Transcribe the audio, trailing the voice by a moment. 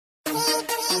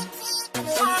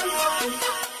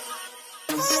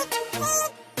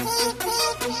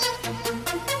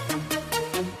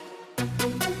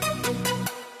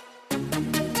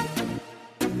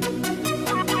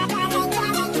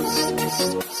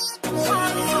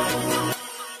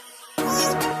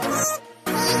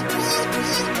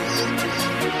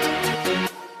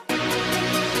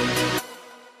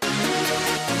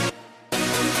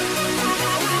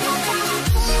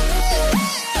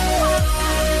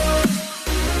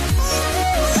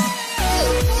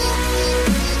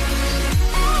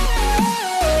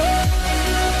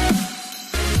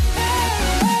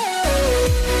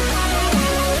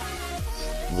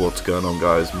What's going on,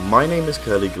 guys? My name is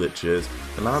KerleyGlitches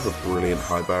and I have a brilliant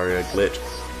high barrier glitch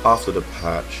after the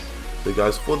patch. So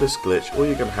guys, for this glitch all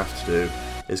you're going to have to do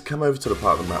is come over to the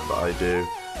part of the map that I do.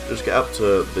 Just get up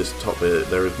to this top bit.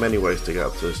 There is many ways to get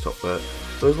up to this top bit.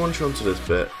 So once you're onto this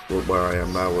bit, where I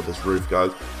am now, or this roof,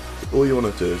 guys, all you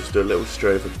want to do is just do a little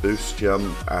strafe, a boost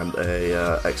jump and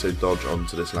a exo dodge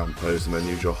onto this lamppost, and then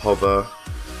use your hover.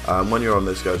 When you're on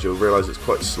this, guys, you'll realise it's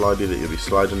quite slidey, that you'll be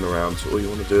sliding around, so all you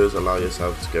want to do is allow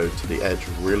yourself to go to the edge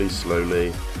really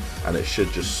slowly, and it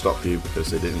should just stop you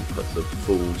because they didn't put the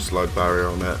full slide barrier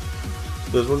on it.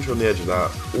 So once you're on the edge of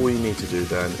that, all you need to do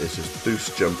then is just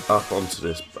boost jump up onto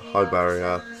this high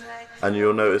barrier, and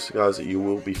you'll notice, guys, that you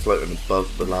will be floating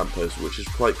above the lamppost, which is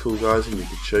quite cool, guys, and you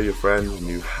can show your friends, and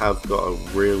you have got a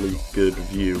really good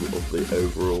view of the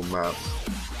overall map.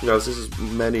 So guys, this is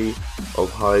many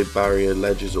of high barrier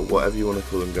ledges, or whatever you want to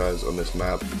call them, guys, on this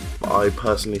map. I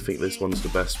personally think this one's the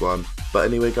best one. But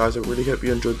anyway, guys, I really hope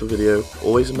you enjoyed the video.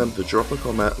 Always remember to drop a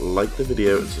comment, like the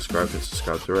video, and subscribe if you're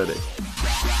subscribed already.